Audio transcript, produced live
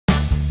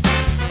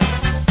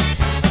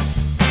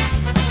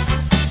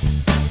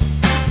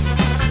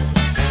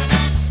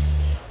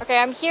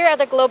I'm here at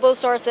the Global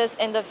Sources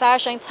in the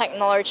Fashion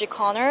Technology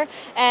Corner,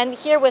 and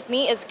here with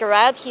me is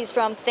Gareth. He's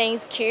from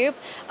Thingzcube,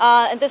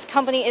 and this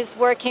company is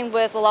working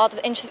with a lot of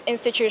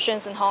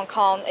institutions in Hong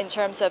Kong in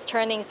terms of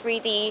turning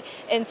 3D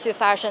into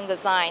fashion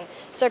design.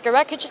 So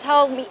Gareth, could you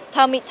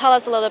tell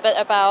us a little bit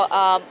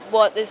about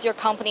what is your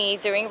company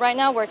doing right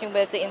now, working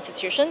with the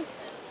institutions?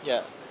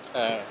 Yeah,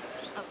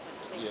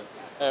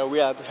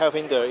 we are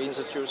helping the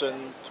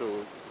institution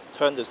to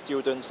turn the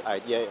students'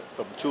 idea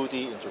from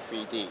 2D into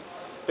 3D.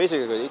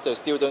 Basically, the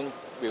student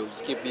will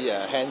give me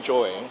a hand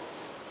drawing,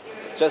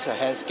 just a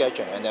hand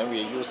sketching, and then we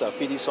use a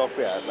 3D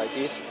software like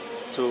this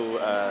to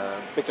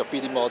make a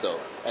 3D model,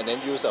 and then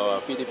use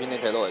our 3D printing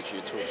technology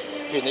to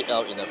print it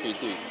out in a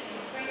 3D.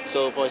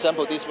 So, for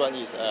example, this one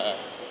is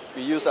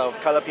we use our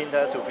color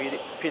printer to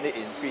print it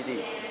in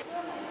 3D.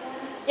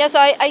 Yeah, so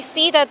I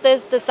see that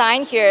this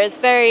design here is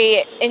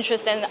very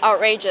interesting and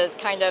outrageous,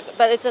 kind of,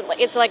 but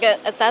it's like an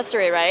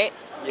accessory, right?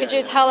 Yeah, Could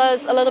you tell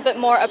us a little bit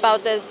more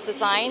about this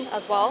design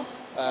as well?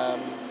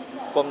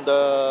 From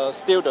the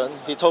student,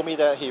 he told me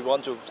that he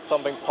wants to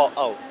something pop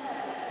out,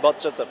 not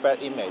just a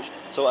flat image.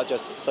 So I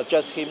just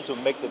suggest him to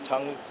make the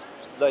tongue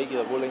like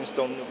a rolling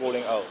stone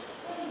rolling out.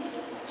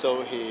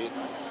 So he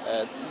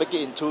make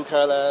it in two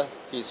colors.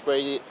 He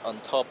sprayed it on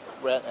top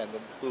red and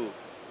blue,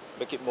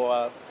 make it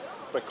more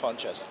red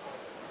contrast.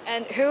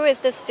 And who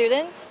is this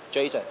student?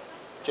 Jason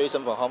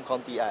from Hong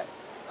Kong DI,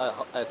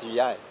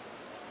 DI.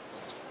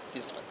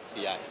 This one,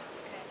 DI.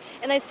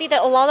 And I see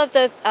that a lot of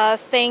the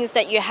things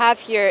that you have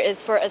here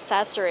is for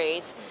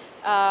accessories.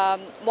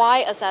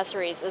 Why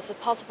accessories? Is it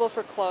possible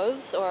for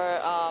clothes or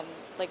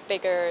like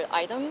bigger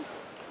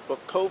items? For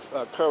clothes,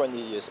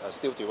 currently is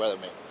still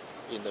developing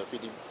in the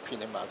 3D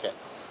printing market.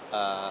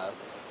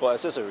 For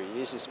accessories,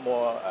 this is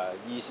more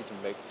easy to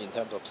make in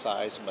terms of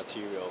size,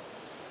 material.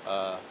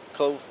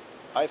 Clothes,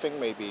 I think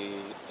maybe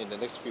in the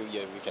next few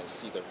years we can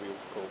see the real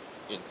clothes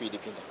in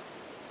 3D printing.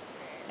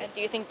 And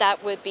do you think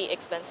that would be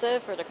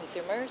expensive for the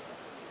consumers?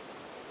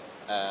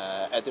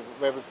 At the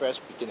very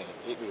first beginning,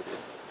 it will be,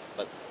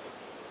 but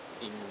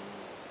in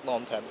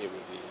long term, it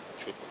will be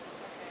cheaper.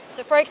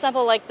 So, for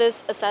example, like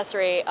this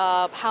accessory,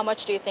 how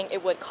much do you think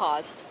it would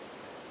cost?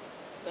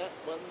 That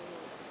one,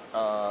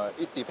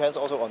 it depends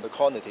also on the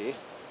quantity.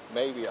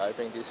 Maybe I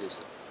think this is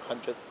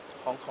 100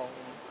 Hong Kong.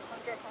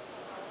 100 Hong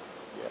Kong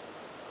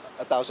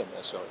dollars? Yeah, 1,000.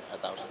 Sorry,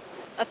 1,000.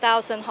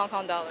 1,000 Hong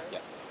Kong dollars. Yeah,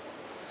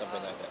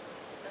 something like that.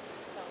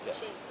 That's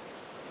so cheap.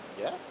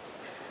 Yeah.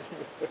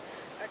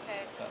 Okay.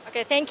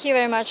 Okay. Thank you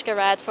very much,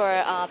 Gareth,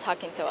 for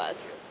talking to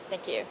us.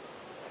 Thank you.